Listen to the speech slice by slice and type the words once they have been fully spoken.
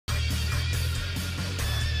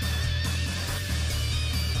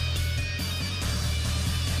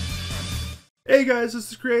Hey guys, this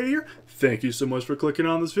is Creator here. Thank you so much for clicking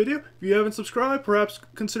on this video. If you haven't subscribed, perhaps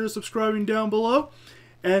consider subscribing down below.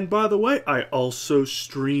 And by the way, I also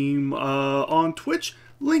stream on Twitch.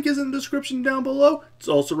 Link is in the description down below. It's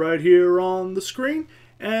also right here on the screen.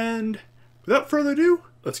 And without further ado,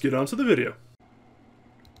 let's get on to the video.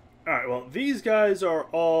 Alright, well, these guys are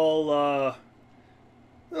all a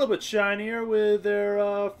little bit shinier with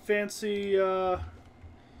their fancy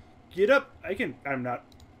get up. I'm not.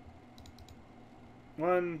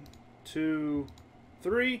 1, 2,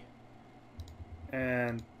 3,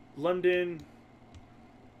 and London.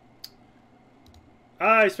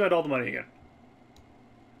 I spent all the money again.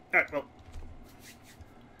 Alright, well.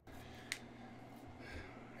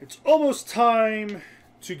 It's almost time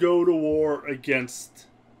to go to war against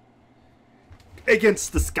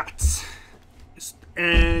the Scots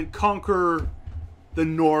and conquer the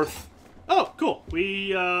north. Oh, cool.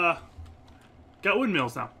 We got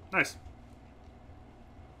windmills now. Nice.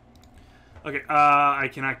 Okay, I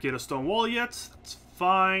cannot get a stone wall yet. That's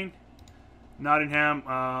fine. Nottingham,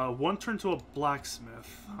 one turn to a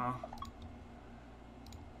blacksmith, huh?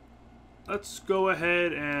 Let's go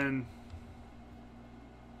ahead and...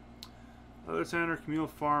 Other center, communal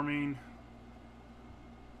farming.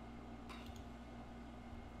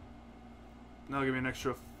 That'll give me an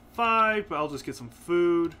extra 5, but I'll just get some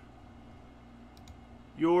food.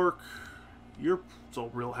 York, you're so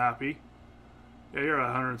real happy. Yeah, you're at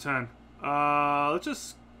 110. Let's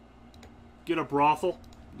just get a brothel.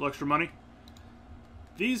 A little extra money.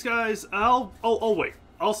 These guys, I'll wait.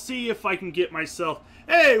 I'll see if I can get myself...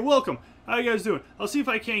 Hey, welcome! How you guys doing? I'll see if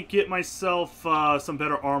I can't get myself some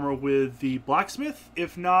better armor with the blacksmith.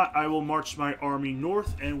 If not, I will march my army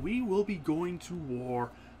north, and we will be going to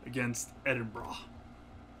war against Edinburgh.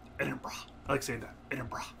 Edinburgh. I like saying that.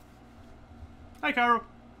 Edinburgh. Hi, Cairo.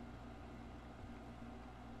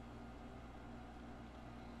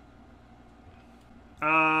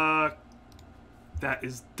 That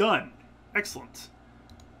is done. Excellent.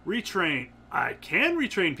 Retrain. I can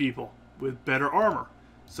retrain people with better armor.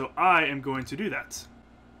 So I am going to do that.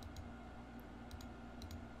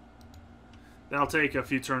 That'll take a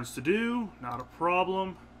few turns to do. Not a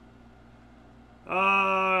problem.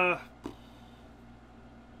 I'll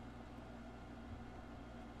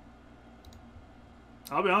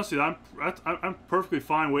be honest with you. I'm perfectly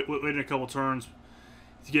fine waiting a couple turns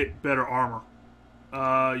to get better armor.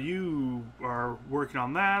 You are working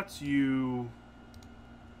on that. You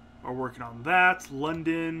are working on that.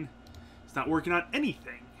 London is not working on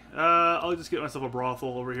anything. I'll just get myself a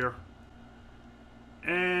brothel over here.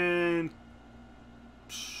 And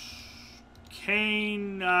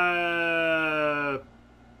Kane,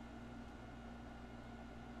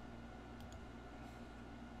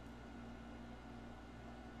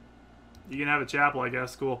 you can have a chapel, I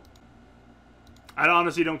guess. Cool. I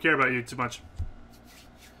honestly don't care about you too much.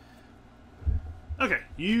 Okay,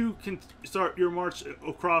 you can start your march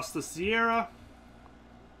across the Sierra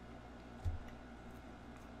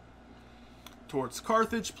towards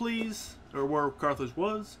Carthage, please, or where Carthage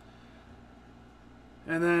was.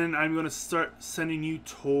 And then I'm going to start sending you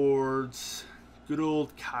towards good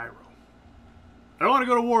old Cairo. I don't want to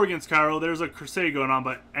go to war against Cairo. There's a crusade going on,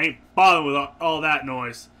 but I ain't bothering with all that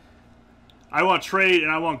noise. I want trade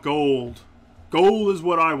and I want gold. Gold is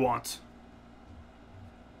what I want.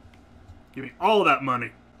 Give me all of that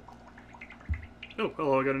money. Oh,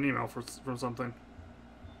 hello, I got an email from something.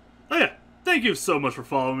 Oh yeah, thank you so much for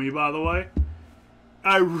following me, by the way.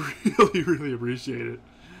 I really, really appreciate it.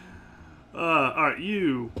 Alright,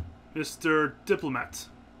 you, Mr. Diplomat.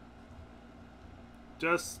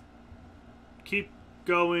 Just keep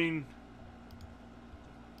going.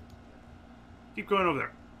 Keep going over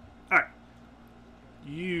there. Alright.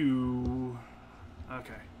 You...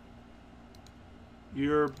 Okay.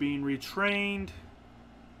 You're being retrained.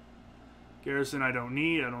 Garrison, I don't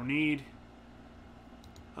need.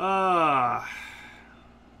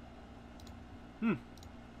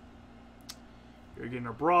 You're getting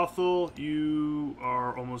a brothel. You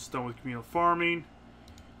are almost done with communal farming.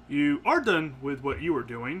 You are done with what you were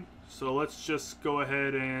doing. So let's just go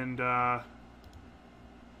ahead and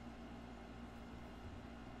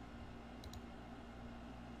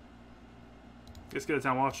let's get a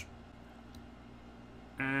town watch.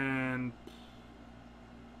 And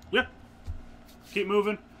yeah, keep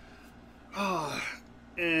moving.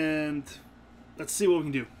 And let's see what we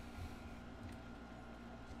can do.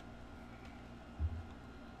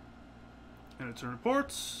 And return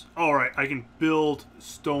reports. Alright, I can build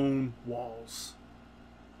stone walls.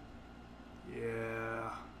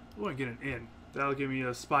 Yeah. Oh, I get an inn. That'll give me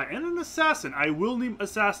a spy and an assassin. I will need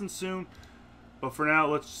assassins soon. But for now,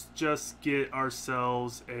 let's just get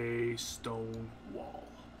ourselves a stone wall.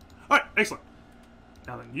 Alright, excellent.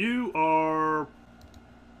 Now then, you are...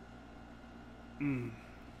 You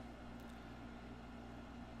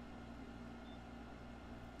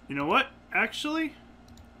know what? Actually,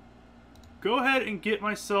 go ahead and get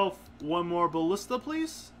myself one more ballista,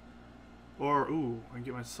 please. Or, ooh, I can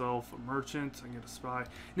get myself a merchant. I can get a spy.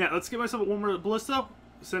 Now, let's get myself one more ballista.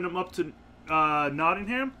 Send them up to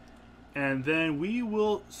Nottingham. And then we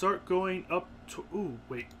will start going up to... Ooh,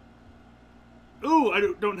 wait. Ooh, I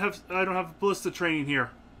don't have ballista training here.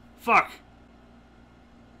 Fuck.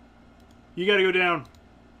 You gotta go down.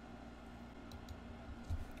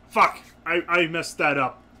 Fuck. I messed that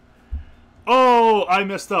up. Oh, I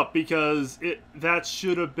messed up because that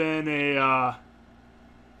should have been a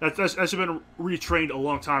that should have been retrained a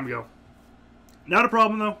long time ago. Not a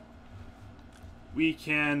problem though. We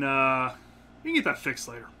can get that fixed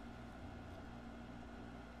later.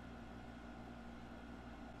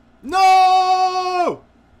 No!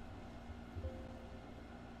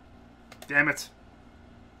 Damn it.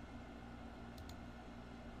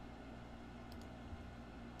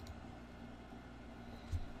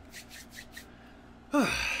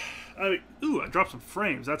 Ooh, I dropped some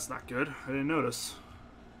frames. That's not good. I didn't notice.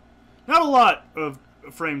 Not a lot of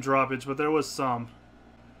frame droppage, but there was some.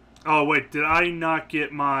 Oh, wait. Did I not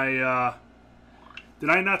get my... Did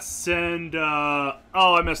I not send... Oh,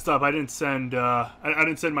 I messed up. I didn't send... I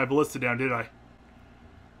didn't send my ballista down, did I?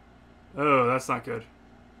 Oh, that's not good.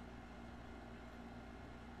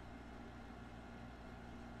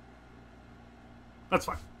 That's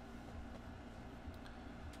fine.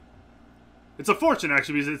 It's unfortunate,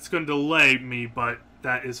 actually, because it's going to delay me, but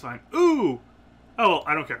that is fine. Ooh! Oh, well,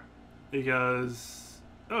 I don't care. Because...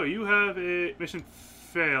 Oh, you have a mission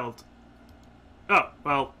failed. Oh,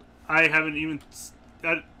 well, I haven't even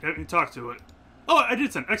talked to it. Oh, I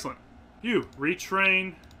did send. Excellent. You,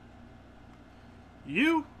 retrain.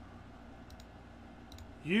 You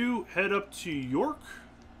head up to York.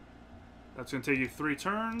 That's going to take you 3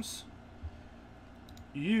 turns.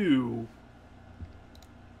 You...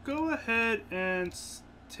 Go ahead and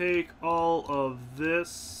take all of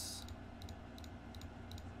this.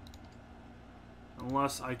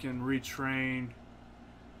 Unless I can retrain.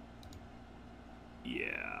 Yeah.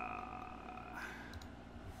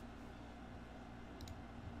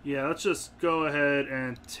 Yeah, let's just go ahead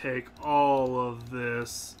and take all of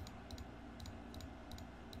this.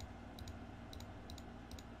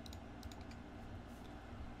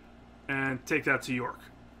 And take that to York.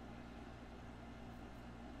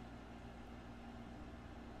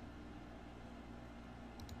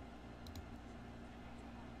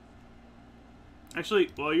 Actually,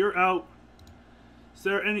 while you're out, is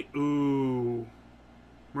there any... Ooh.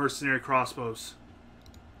 Mercenary crossbows.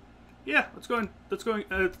 Yeah, let's go and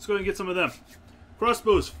get some of them.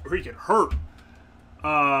 Crossbows freaking hurt.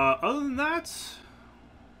 Other than that...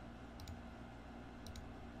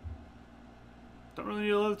 Don't really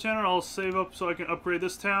need a leather tanner. I'll save up so I can upgrade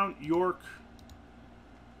this town. York.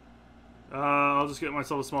 I'll just get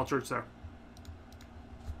myself a small church there.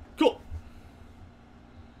 Cool.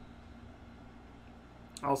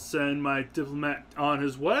 I'll send my diplomat on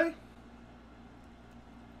his way.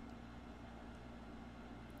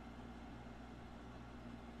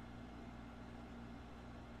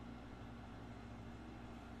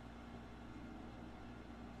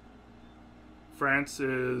 France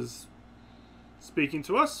is speaking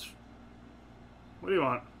to us. What do you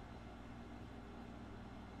want?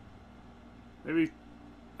 Maybe...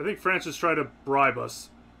 I think France is trying to bribe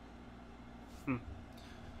us.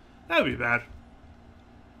 That would be bad.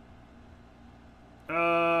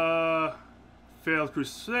 Failed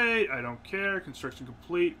crusade. I don't care. Construction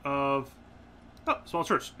complete of... Oh, small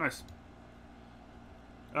church. Nice.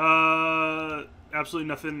 Absolutely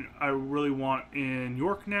nothing I really want in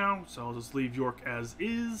York now, so I'll just leave York as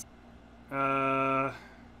is. Wait.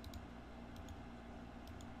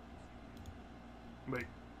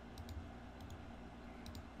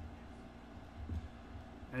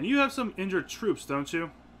 And you have some injured troops, don't you?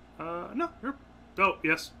 No, you're... Oh,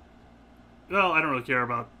 yes. Well, I don't really care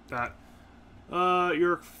about that.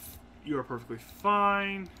 You're perfectly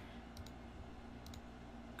fine.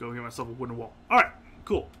 Go get myself a wooden wall. Alright,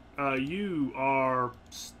 cool. You are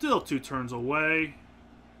still 2 turns away.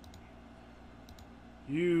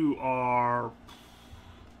 You are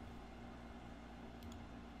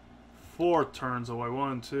 4 turns away.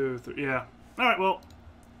 1, 2, 3. Yeah. Alright, well.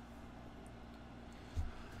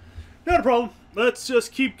 Not a problem. Let's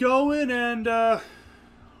just keep going and,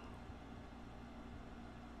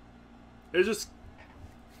 just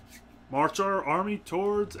march our army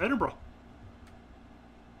towards Edinburgh.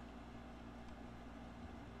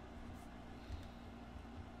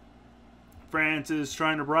 France is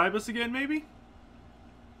trying to bribe us again, maybe?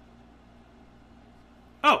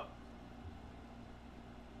 Oh.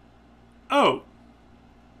 Oh.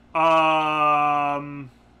 Now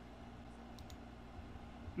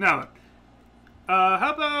then.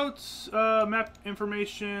 How about map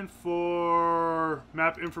information for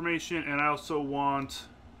map information, and I also want,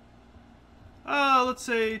 let's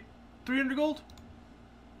say 300 gold?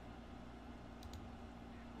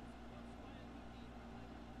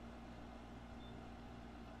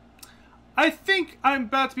 I think I'm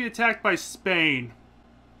about to be attacked by Spain.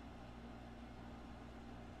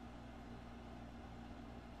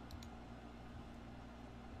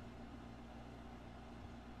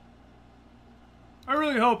 I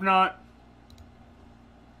really hope not.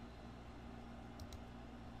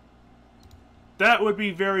 That would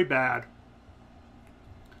be very bad.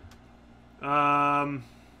 I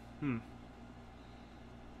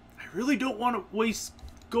really don't want to waste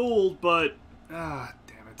gold, but damn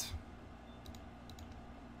it.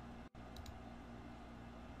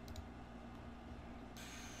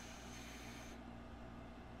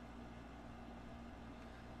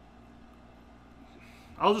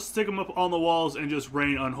 I'll just stick them up on the walls and just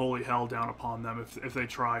rain unholy hell down upon them if they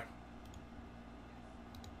try.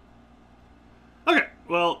 Okay,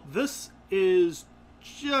 well, this is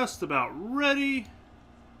just about ready.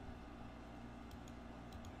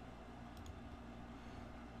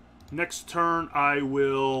 Next turn, I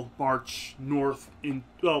will march north in...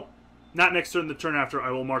 Well, not next turn, the turn after,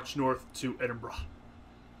 I will march north to Edinburgh.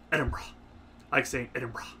 Edinburgh. I like saying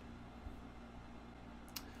Edinburgh.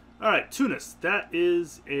 Alright, Tunis. That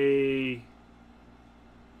is a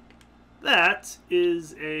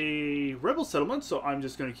rebel settlement, so I'm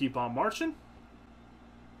just going to keep on marching.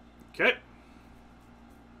 Okay.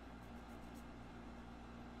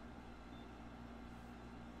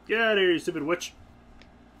 Get out of here, you stupid witch.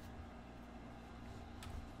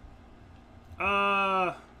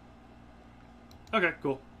 Okay,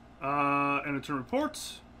 cool. And a turn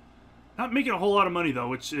report. Not making a whole lot of money, though,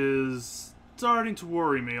 which is starting to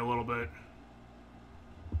worry me a little bit.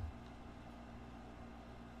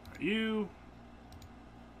 You.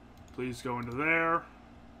 Please go into there.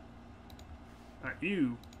 Alright,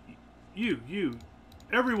 you.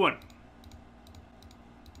 Everyone.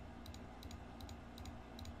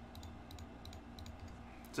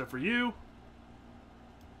 Except for you.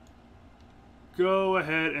 Go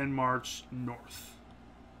ahead and march north.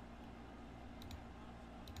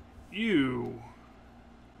 You.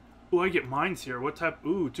 Ooh, I get mines here. What type?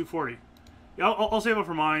 Ooh, 240. Yeah, I'll save up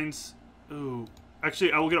for mines. Ooh.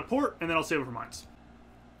 Actually, I will get a port, and then I'll save up for mines.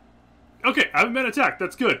 Okay, I haven't been attacked.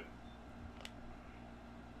 That's good.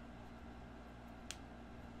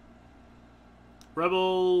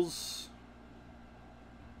 Rebels.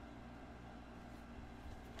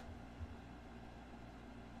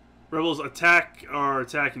 Rebels are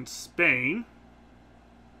attacking Spain.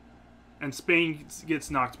 And Spain gets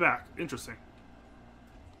knocked back. Interesting.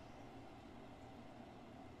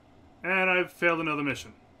 And I've failed another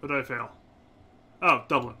mission. What did I fail? Oh,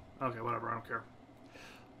 Dublin. Okay, whatever. I don't care.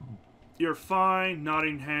 You're fine.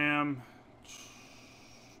 Nottingham.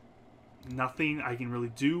 Nothing I can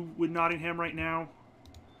really do with Nottingham right now.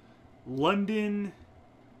 London.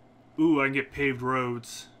 Ooh, I can get paved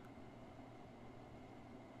roads.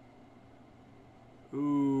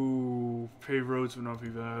 Ooh, paved roads would not be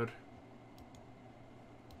bad.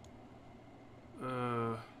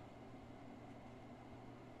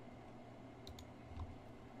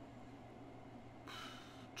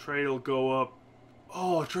 Trade will go up.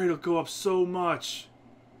 Oh, trade will go up so much.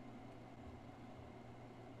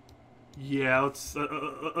 Yeah, let's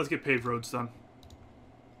get paved roads done.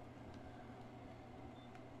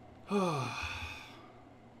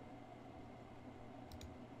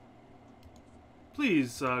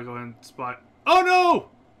 Please go ahead and spy. Oh no!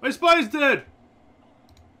 My spy's dead!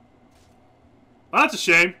 Well, that's a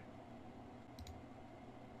shame.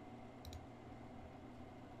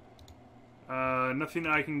 Nothing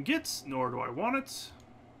I can get, nor do I want it.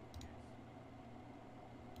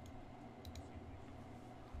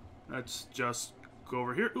 Let's just go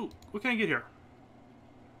over here. Ooh, what can I get here?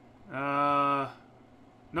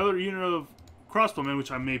 Another unit of crossbowmen,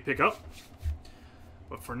 which I may pick up.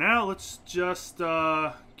 But for now, let's just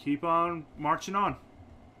keep on marching on.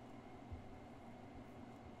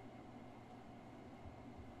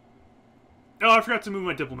 Oh, I forgot to move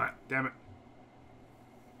my diplomat. Damn it.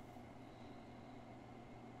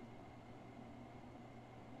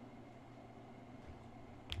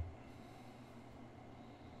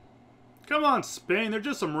 Come on, Spain. They're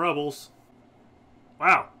just some rebels.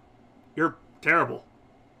 Wow. You're terrible.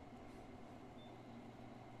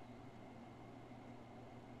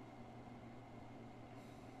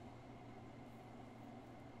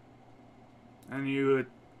 And you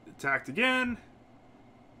attacked again.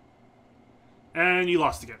 And you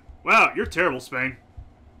lost again. Wow, you're terrible, Spain.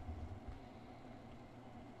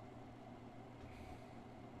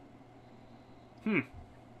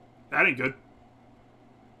 That ain't good.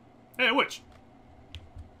 Hey, a witch.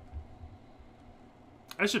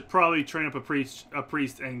 I should probably train up a priest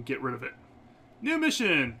and get rid of it. New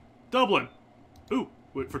mission! Dublin. Ooh,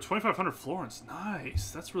 wait, for 2,500 florins.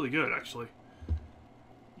 Nice. That's really good, actually.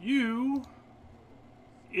 You,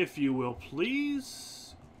 if you will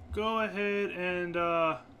please, go ahead and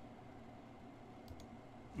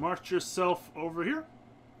march yourself over here.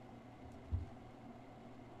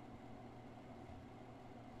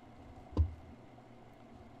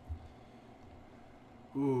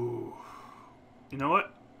 Ooh. You know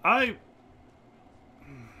what? I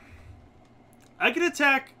can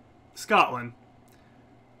attack Scotland,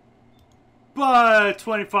 but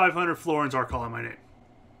 2,500 florins are calling my name.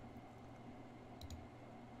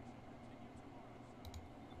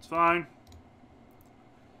 It's fine.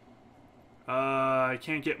 I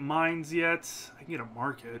can't get mines yet. I can get a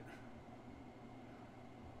market.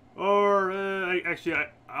 Or, actually,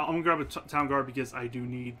 I'm going to grab a town guard because I do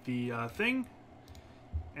need the thing.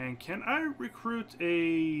 And can I recruit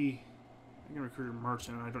a... I can recruit a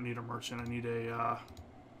merchant. I don't need a merchant. I need a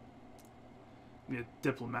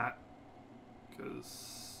diplomat.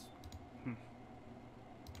 Because...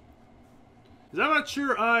 Because I'm not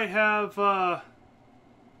sure I have...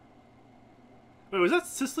 Wait, was that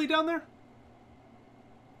Sicily down there?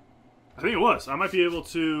 I think it was. I might be able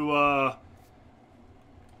to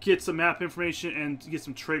get some map information and get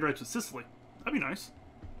some trade rights with Sicily. That'd be nice.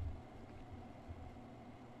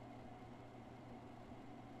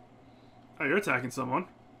 Oh, you're attacking someone.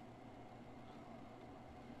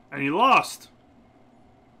 And he lost.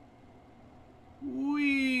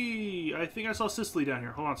 Whee! I think I saw Sicily down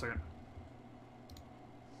here. Hold on a second.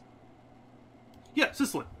 Yeah,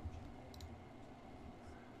 Sicily.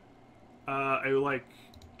 I would like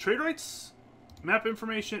trade rights, map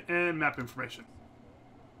information, and map information.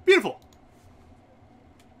 Beautiful!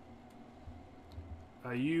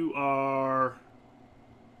 You are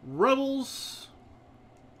rebels.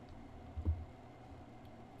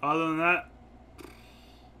 Other than that,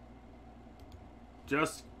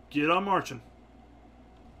 just get on marching.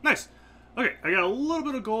 Nice. Okay, I got a little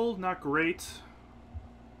bit of gold, not great.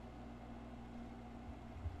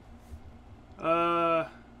 Oh,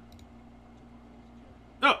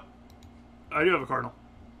 I do have a cardinal.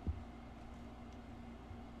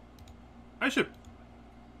 I should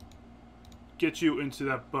get you into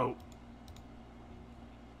that boat.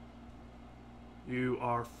 You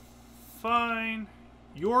are fine.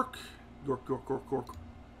 York. York.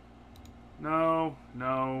 No.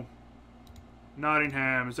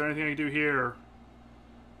 Nottingham. Is there anything I can do here?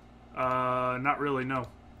 Not really, no.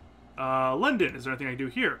 London. Is there anything I can do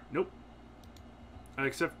here? Nope.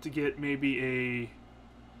 Except to get maybe a...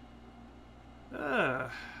 I'll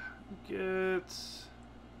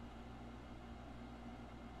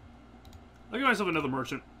get myself another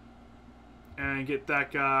merchant. And get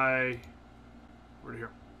that guy... over here.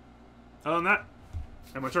 Other than that,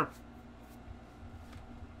 end my turn.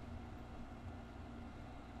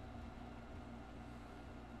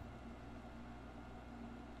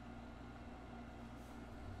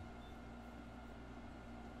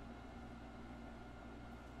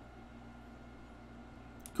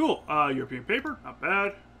 Cool. European paper, not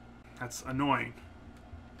bad. That's annoying.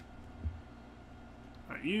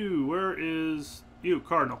 Alright, you, where is you,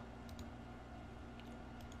 Cardinal?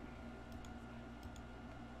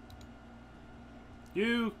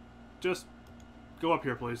 You, just go up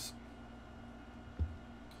here, please.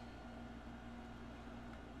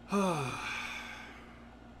 Okay,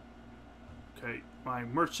 my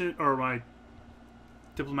merchant, or my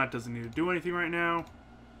diplomat doesn't need to do anything right now.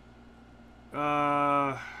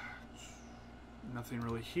 Nothing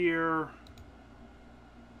really here.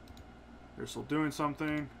 They're still doing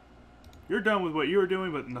something. You're done with what you were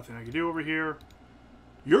doing, but nothing I can do over here.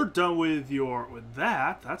 You're done with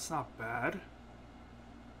that. That's not bad.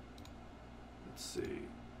 Let's see.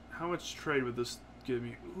 How much trade would this give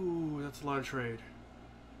me? Ooh, that's a lot of trade.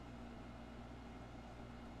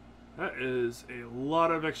 That is a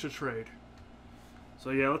lot of extra trade. So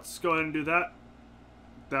yeah, let's go ahead and do that.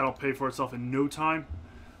 That'll pay for itself in no time.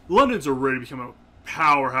 London's already become a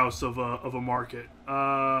powerhouse of a market.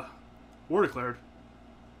 War declared.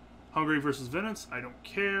 Hungary versus Venice. I don't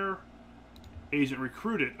care. Agent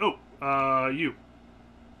recruited. Oh, you.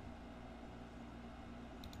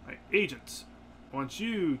 My agent. I want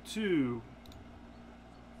you to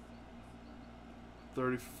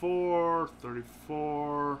 34,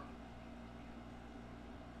 34,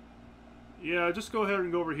 Yeah, just go ahead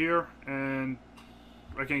and go over here, and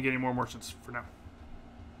I can't get any more merchants for now.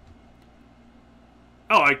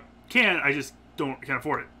 Oh, I can, I just can't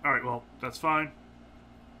afford it. Alright, well, that's fine.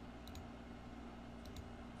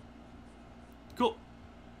 Cool.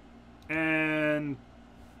 And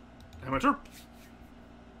have my turn.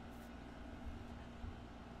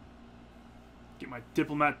 Get my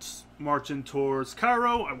diplomats marching towards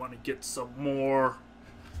Cairo. I want to get some more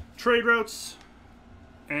trade routes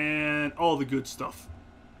and all the good stuff.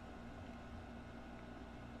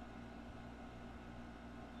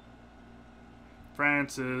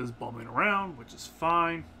 France is bumming around, which is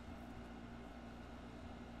fine.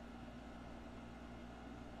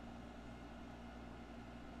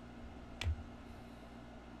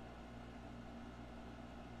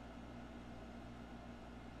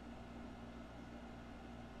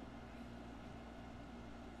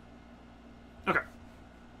 Okay.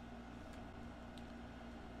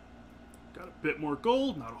 Got a bit more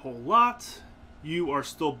gold, not a whole lot. You are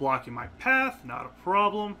still blocking my path, not a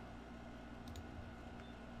problem.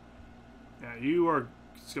 Yeah, you are...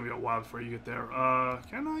 It's gonna be a while before you get there.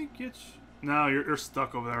 Can I get you? No, you're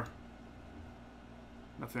stuck over there.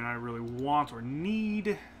 Nothing I really want or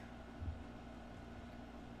need.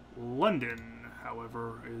 London,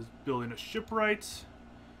 however, is building a shipwright.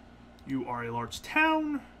 You are a large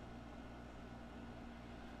town.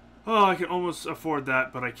 Oh, I can almost afford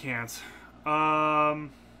that, but I can't. I'll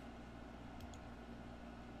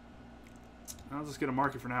just get a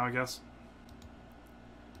market for now, I guess.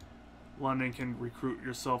 London can recruit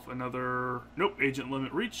yourself another... Nope, agent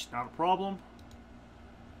limit reached. Not a problem.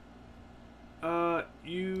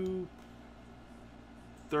 You...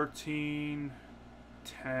 13...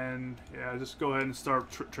 10... Yeah, just go ahead and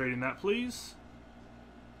start trading that, please.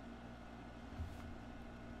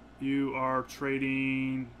 You are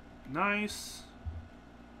trading... Nice.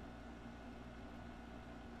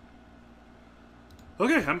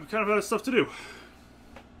 Okay, I'm kind of out of stuff to do.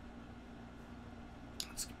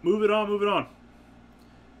 Move it on, move it on.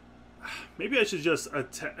 Maybe I should just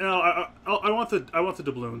attack. No, I want the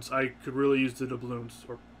doubloons. I could really use the doubloons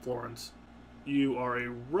or florins. You are a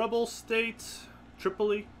rebel state,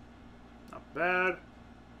 Tripoli. Not bad.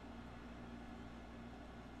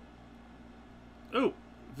 Oh,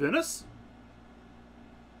 Venice.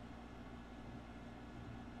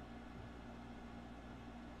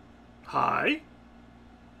 Hi.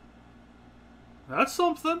 That's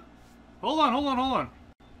something. Hold on, hold on, hold on.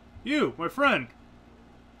 You, my friend.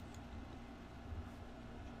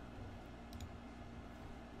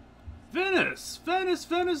 Venice! Venice,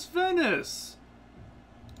 Venice, Venice!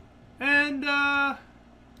 And,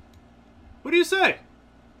 what do you say?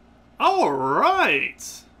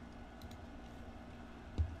 Alright!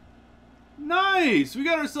 Nice! We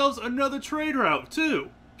got ourselves another trade route,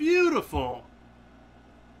 too. Beautiful!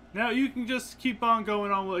 Now you can just keep on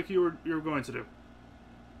going on like you were going to do.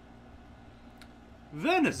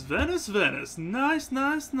 Venice, Venice, Venice. Nice,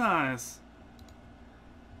 nice, nice.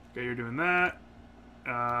 Okay, you're doing that.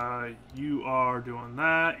 You are doing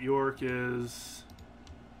that. York is...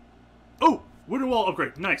 Oh! Wooden wall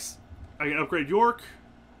upgrade. Nice. I can upgrade York.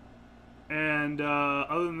 And,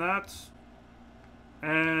 other than that...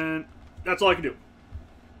 And that's all I can do.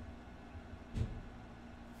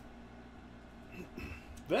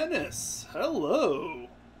 Venice. Hello.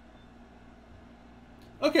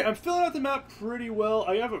 Okay, I'm filling out the map pretty well.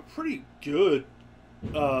 I have a pretty good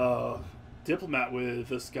diplomat with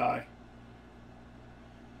this guy.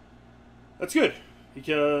 That's good,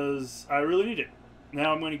 because I really need it.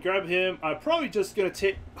 Now I'm going to grab him. I'm probably just going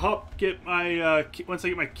to get my once I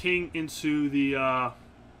get my king into the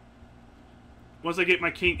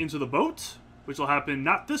boat, which will happen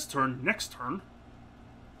not this turn, next turn.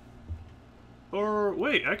 Or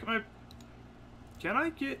wait, can I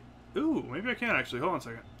get? Ooh, maybe I can actually. Hold on a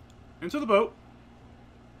second. Into the boat.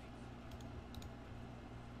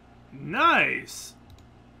 Nice.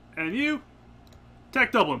 And you,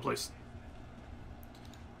 attack Dublin, please.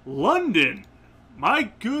 London,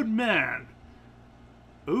 my good man.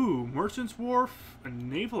 Ooh, Merchant's Wharf, a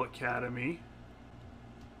Naval Academy.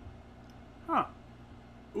 Huh.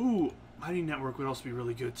 Ooh, Mighty Network would also be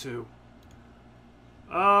really good too.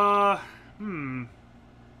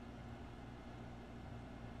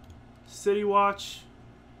 City Watch.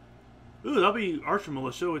 Ooh, that'll be Archer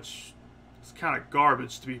Militia, which is kind of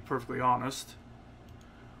garbage, to be perfectly honest.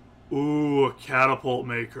 Ooh, a Catapult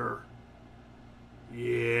Maker.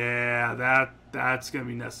 Yeah, that's gonna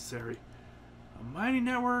be necessary. A Mighty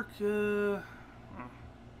Network,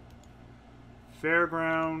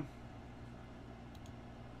 Fairground.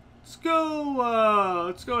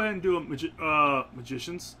 Let's go ahead and do a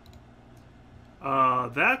Magicians.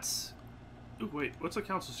 That's... Ooh, wait, what's the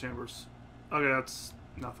council's chambers? Okay, that's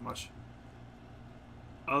nothing much.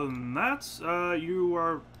 Other than that, you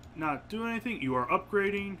are not doing anything. You are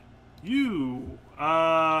upgrading. You,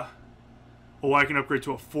 oh, I can upgrade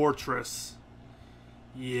to a fortress.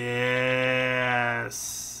 Yes.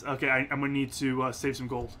 Okay, I'm gonna need to save some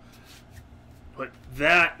gold. But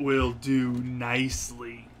that will do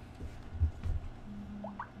nicely.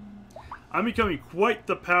 I'm becoming quite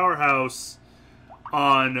the powerhouse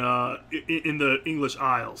on in the English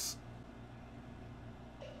Isles.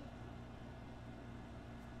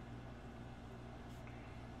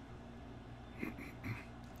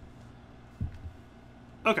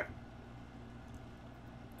 Okay.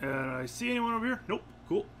 I see anyone over here? Nope.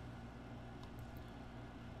 Cool.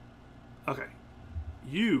 Okay.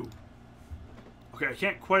 You. Okay, I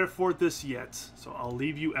can't quite afford this yet, so I'll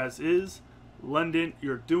leave you as is. London,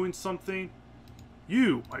 you're doing something.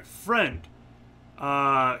 You, my friend.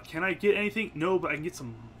 Can I get anything? No, but I can get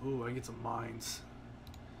some... Ooh, I can get some mines.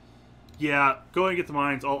 Yeah, go ahead and get the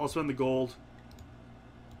mines. I'll spend the gold.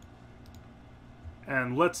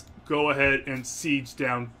 And let's go ahead and siege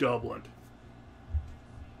down Dublin.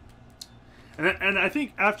 And I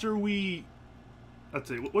think after we... Let's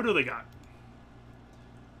see, what do they got?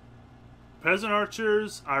 Peasant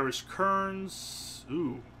archers, Irish kerns.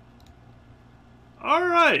 Ooh.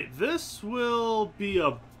 Alright, this will be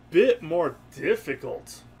a bit more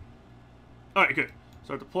difficult. Alright, good.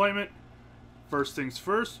 Start deployment. First things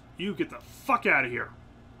first, you get the fuck out of here.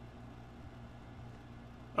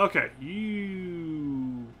 Okay,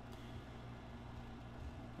 you...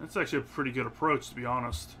 That's actually a pretty good approach, to be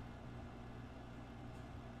honest.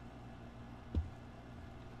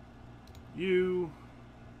 You,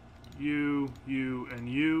 and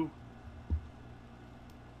you.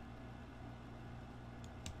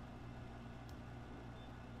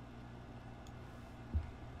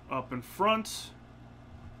 Up in front.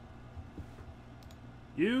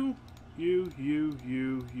 You.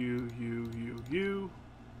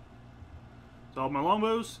 Is all my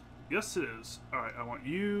longbows? Yes, it is. Alright, I want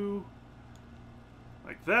you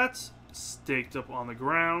like that, staked up on the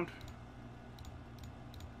ground.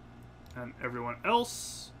 And everyone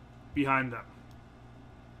else behind them.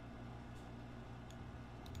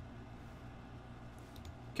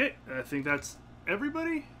 Okay, I think that's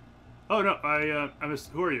everybody. Oh no, I missed.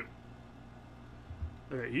 Who are you?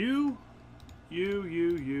 Okay, you.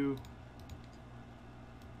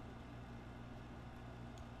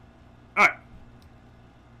 Alright.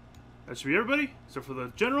 That should be everybody, except for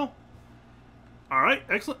the general. Alright,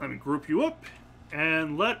 excellent. Let me group you up,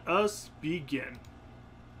 and let us begin.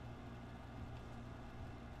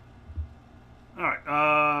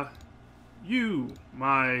 Alright, you,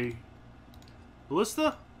 my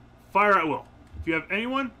ballista, fire at will. If you have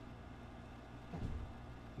anyone...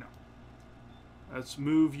 No. Let's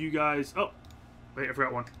move you guys... Oh, wait, I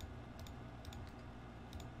forgot one.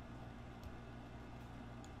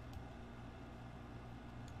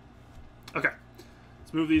 Okay.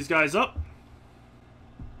 Let's move these guys up.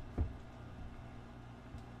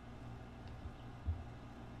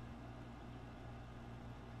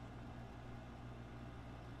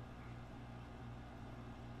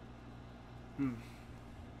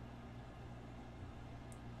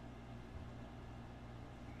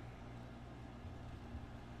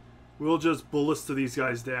 We'll just ballista these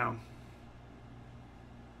guys down.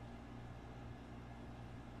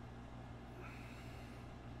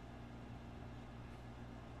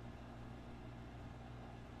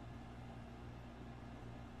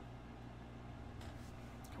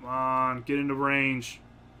 Come on, get into range.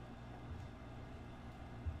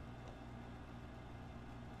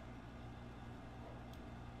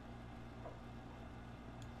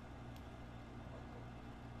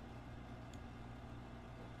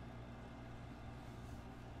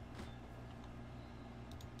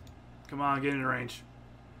 Come on, get in range.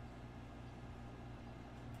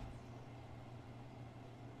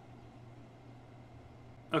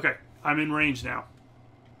 Okay, I'm in range now.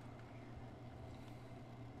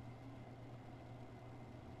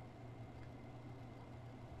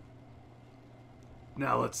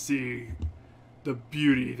 Now let's see the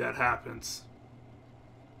beauty that happens.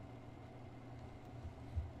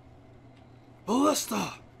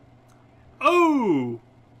 Ballista! Oh!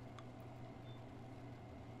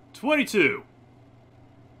 22.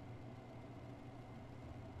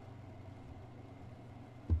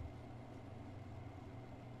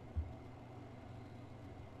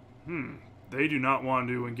 They do not want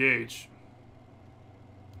to engage.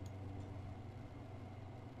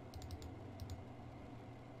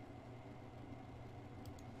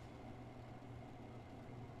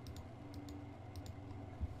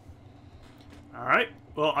 Alright,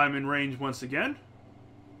 well, I'm in range once again.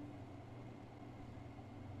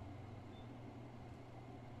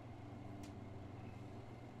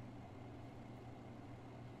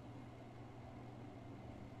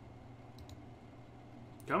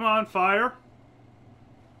 Come on, fire.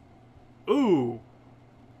 Ooh,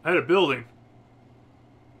 I had a building.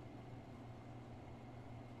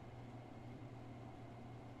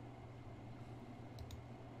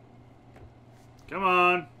 Come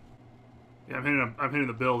on. Yeah, I'm hitting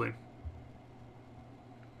the building.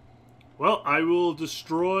 Well, I will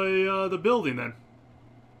destroy the building then.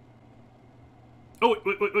 Oh,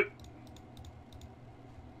 wait.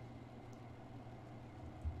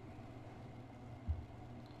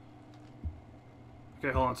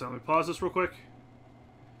 Okay, hold on a second. Let me pause this real quick.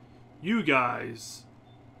 You guys.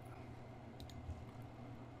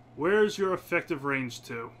 Where's your effective range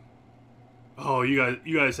to? Oh, you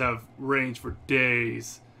guys have range for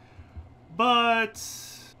days. But...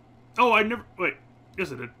 Oh, I never... Wait.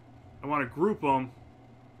 Yes, I did. I want to group them.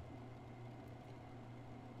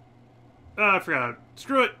 Ah, I forgot.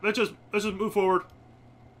 Screw it. Let's just move forward.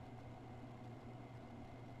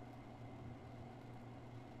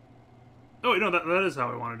 Oh, wait, no, that is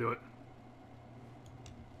how I want to do it.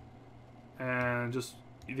 And just...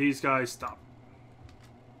 These guys stop.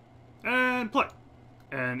 And play.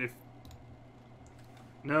 And if...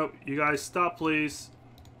 No, you guys stop, please.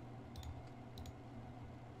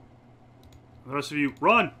 The rest of you,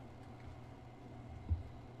 run!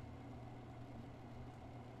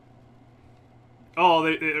 Oh,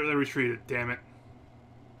 they retreated. Damn it.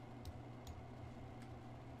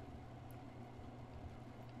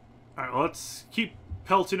 Alright, well, let's keep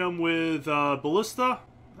pelting them with ballista.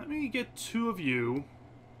 Let me get two of you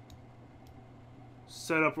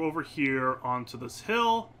set up over here onto this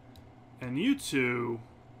hill. And you two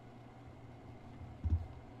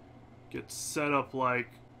get set up like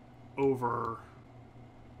over...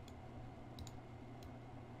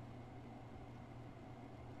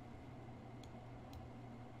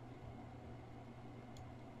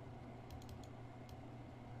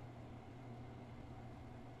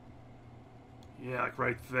 Yeah, like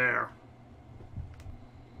right there.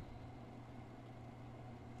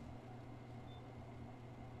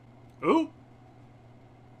 Oh!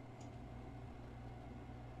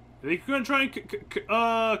 Are they gonna try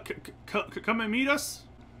and come and meet us?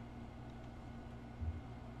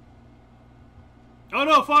 Oh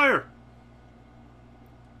no, fire!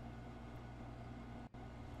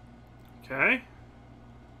 Okay.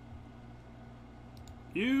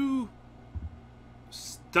 You...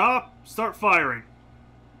 Start firing.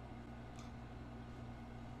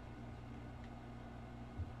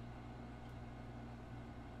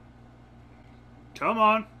 Come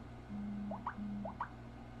on.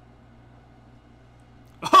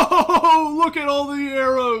 Oh, look at all the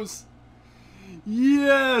arrows.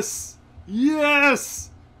 Yes.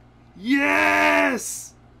 Yes.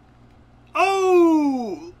 Yes.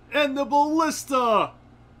 Oh, and the ballista.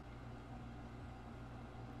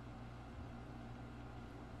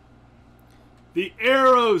 The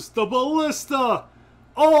arrows, the ballista,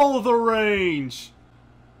 all the range.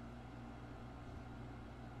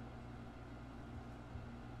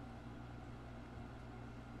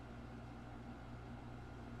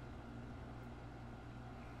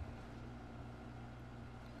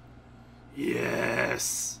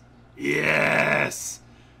 Yes. Yes.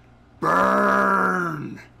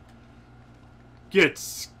 Burn. Get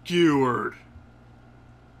skewered.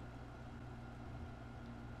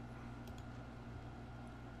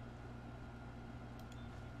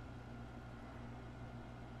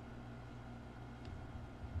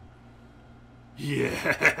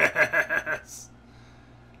 Yes.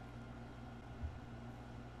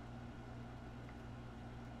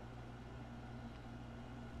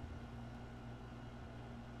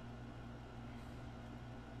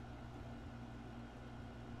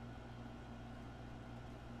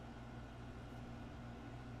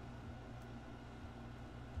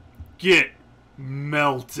 Get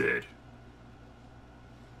melted.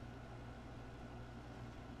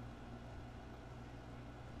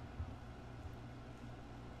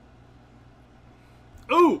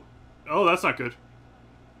 Ooh! Oh, that's not good.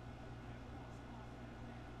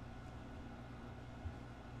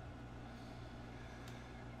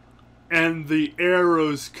 And the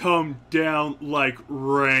arrows come down like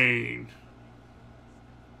rain.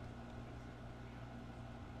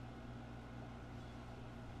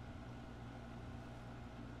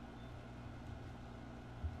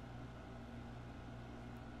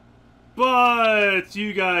 But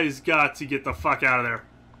you guys got to get the fuck out of there.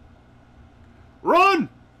 Run!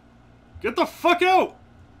 Get the fuck out!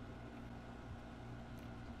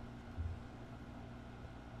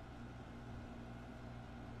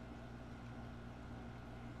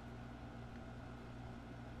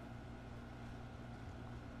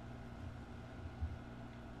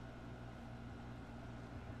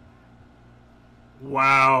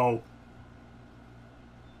 Wow.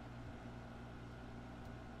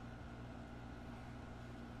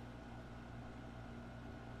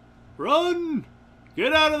 Run!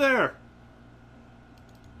 Get out of there!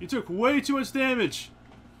 You took way too much damage.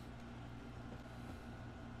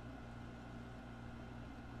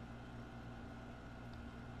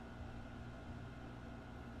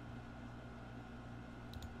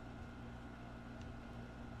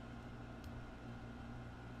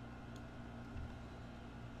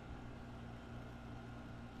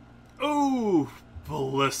 Oh,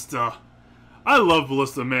 ballista. I love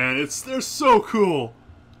ballista, man. They're so cool.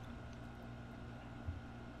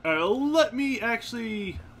 Let me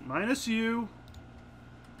actually minus you.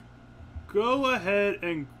 Go ahead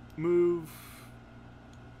and move.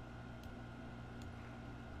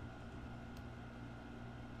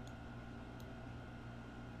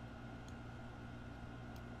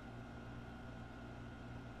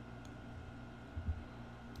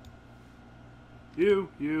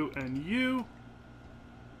 You, and you.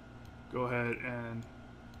 Go ahead and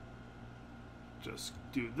just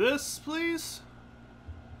do this, please.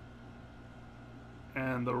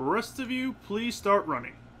 And the rest of you, please start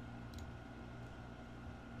running.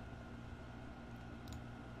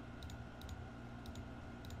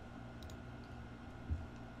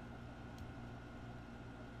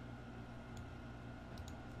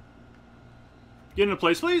 Get into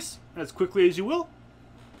place, please, as quickly as you will.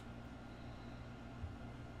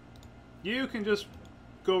 You can just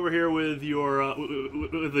go over here with your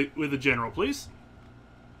with the general, please.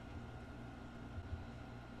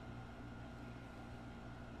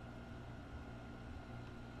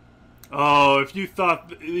 Oh, if you thought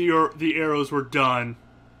the arrows were done.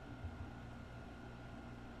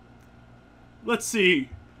 Let's see.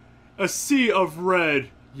 A sea of red.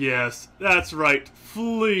 Yes, that's right.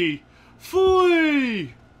 Flee.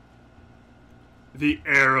 Flee! The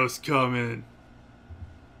arrows come in.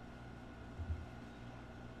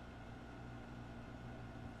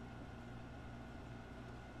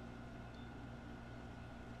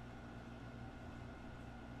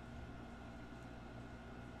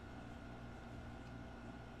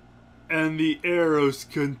 And the arrows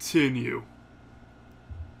continue.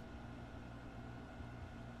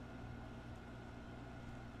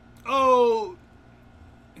 Oh!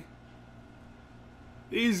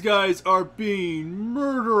 These guys are being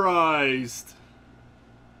murderized.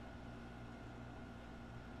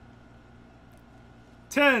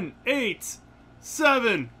 10, 8,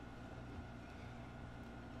 7,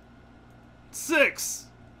 6,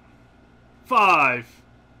 5.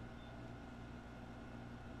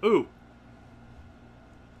 Ooh.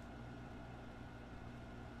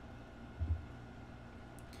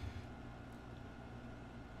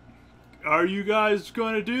 Are you guys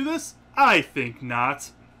going to do this? I think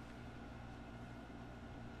not.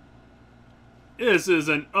 This is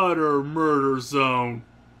an utter murder zone.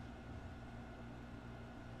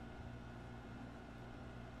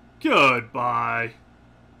 Goodbye.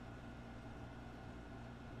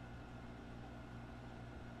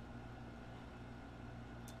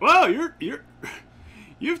 Wow,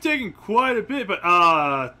 you've taken quite a bit,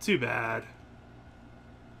 but too bad.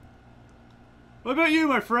 What about you,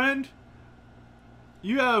 my friend?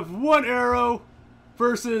 You have one arrow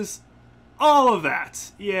versus all of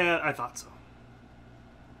that. Yeah, I thought so.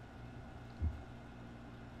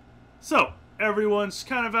 So, everyone's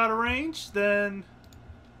kind of out of range, then...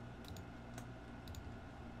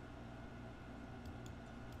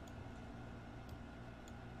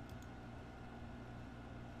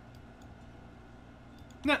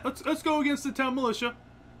 Nah, let's go against the town militia.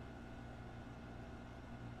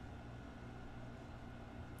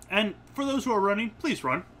 And for those who are running, please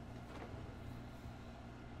run.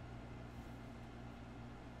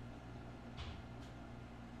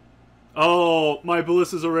 Oh, my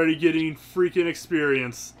ballista's already getting freaking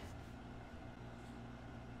experience.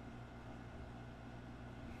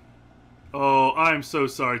 Oh, I'm so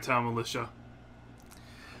sorry, town militia.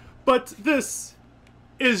 But this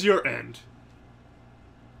is your end.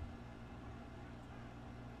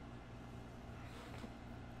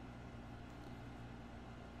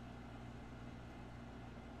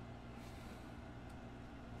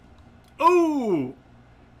 Oh!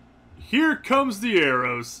 Here comes the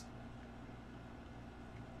arrows.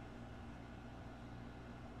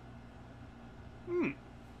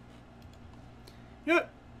 Yeah,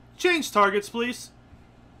 change targets, please.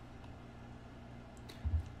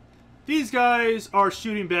 These guys are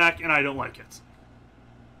shooting back, and I don't like it.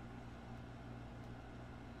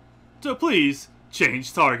 So please,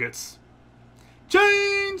 change targets.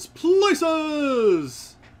 Change places!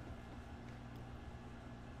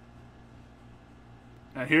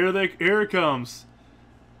 And here it comes.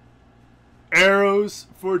 Arrows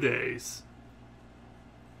for days.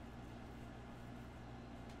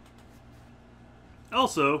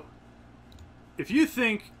 Also, if you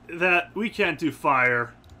think that we can't do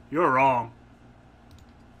fire, you're wrong.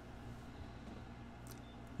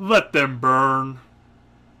 Let them burn.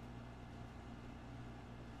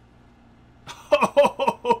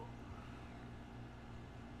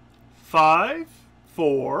 5,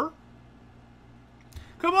 4.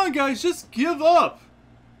 Come on, guys, just give up.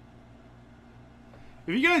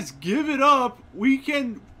 If you guys give it up, we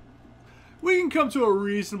can come to a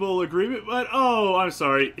reasonable agreement. But oh, I'm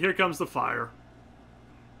sorry. Here comes the fire.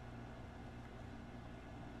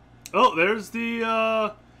 Oh, there's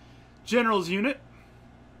the general's unit.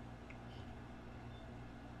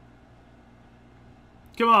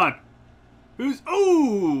 Come on. Who's...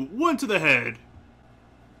 Oh! One to the head.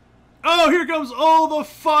 Oh, here comes all the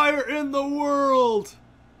fire in the world!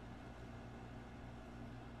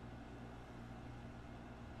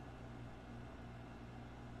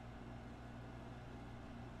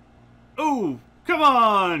 Oh, come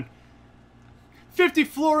on! 50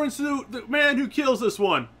 florins to the man who kills this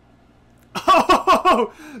one.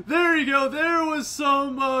 Oh, there you go. There was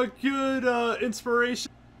some good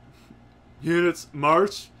inspiration. Units,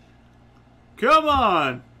 march. Come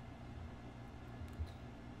on.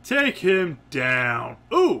 Take him down.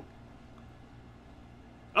 Ooh.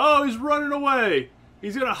 Oh, he's running away.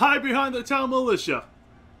 He's going to hide behind the town militia.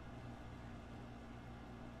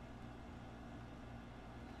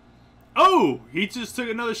 Oh, he just took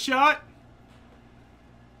another shot.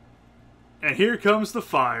 And here comes the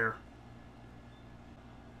fire.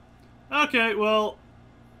 Okay, well,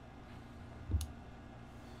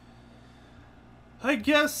 I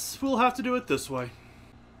guess we'll have to do it this way.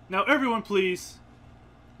 Now, everyone, please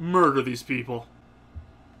murder these people.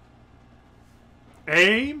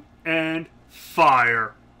 Aim and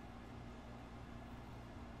fire.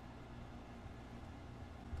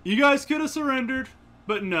 You guys could have surrendered,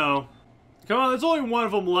 but no. Come on, there's only one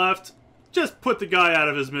of them left. Just put the guy out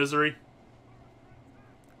of his misery.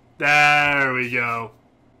 There we go.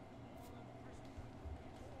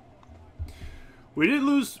 We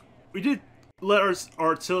did let our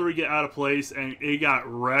artillery get out of place and it got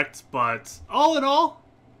wrecked, but all in all,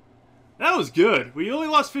 that was good. We only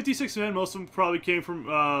lost 56 men. Most of them probably came from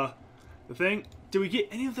the thing. Did we get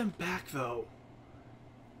any of them back, though?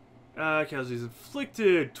 Casualties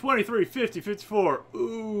inflicted. 23, 50, 54.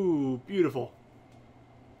 Ooh, beautiful.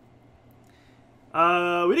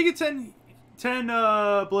 We did get 10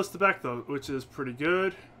 ballista back, though, which is pretty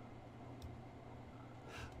good.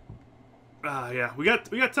 Yeah, we got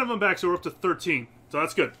 10 of them back, so we're up to 13. So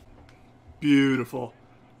that's good. Beautiful.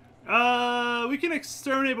 We can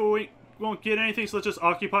exterminate, but we won't get anything, so let's just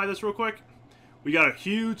occupy this real quick. We got a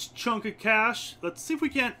huge chunk of cash. Let's see if we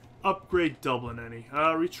can't upgrade Dublin any.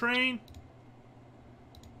 Retrain.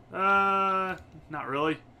 Not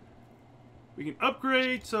really. We can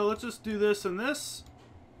upgrade, so let's just do this and this.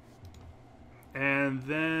 And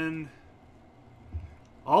then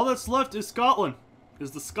all that's left is Scotland.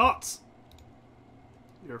 Is the Scots.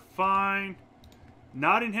 You're fine.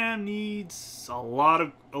 Nottingham needs a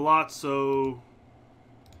lot, so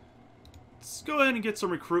let's go ahead and get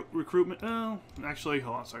some recruitment. Oh, actually,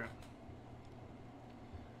 hold on a second.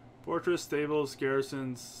 Fortress, stables,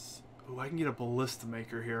 garrisons. Oh, I can get a ballista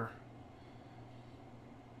maker here.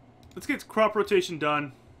 Let's get crop rotation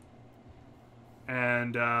done.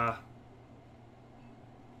 And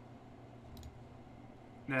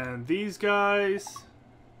these guys,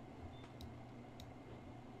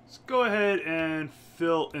 let's go ahead and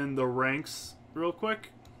fill in the ranks real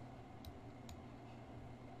quick.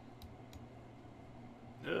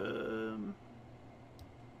 Let's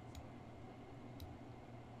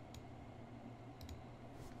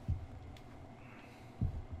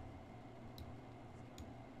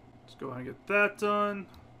go ahead and get that done.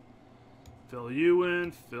 Fill you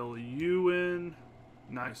in, fill you in.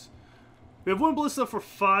 Nice. We have one ballista for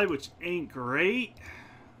 5, which ain't great.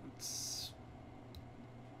 Let's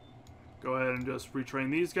go ahead and just retrain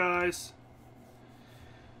these guys.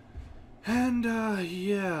 And,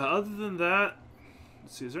 yeah, other than that,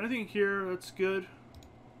 let's see, is there anything here that's good?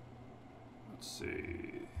 Let's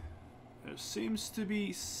see. There seems to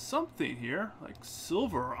be something here, like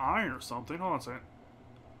silver or iron or something. Hold on a second.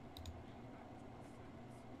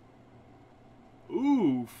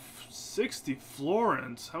 Ooh, 60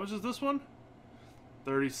 florins. How much is this one?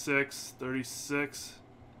 36, 36.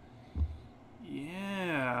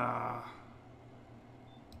 Yeah.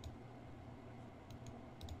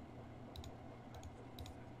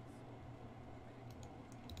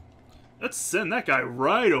 Let's send that guy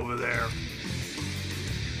right over there.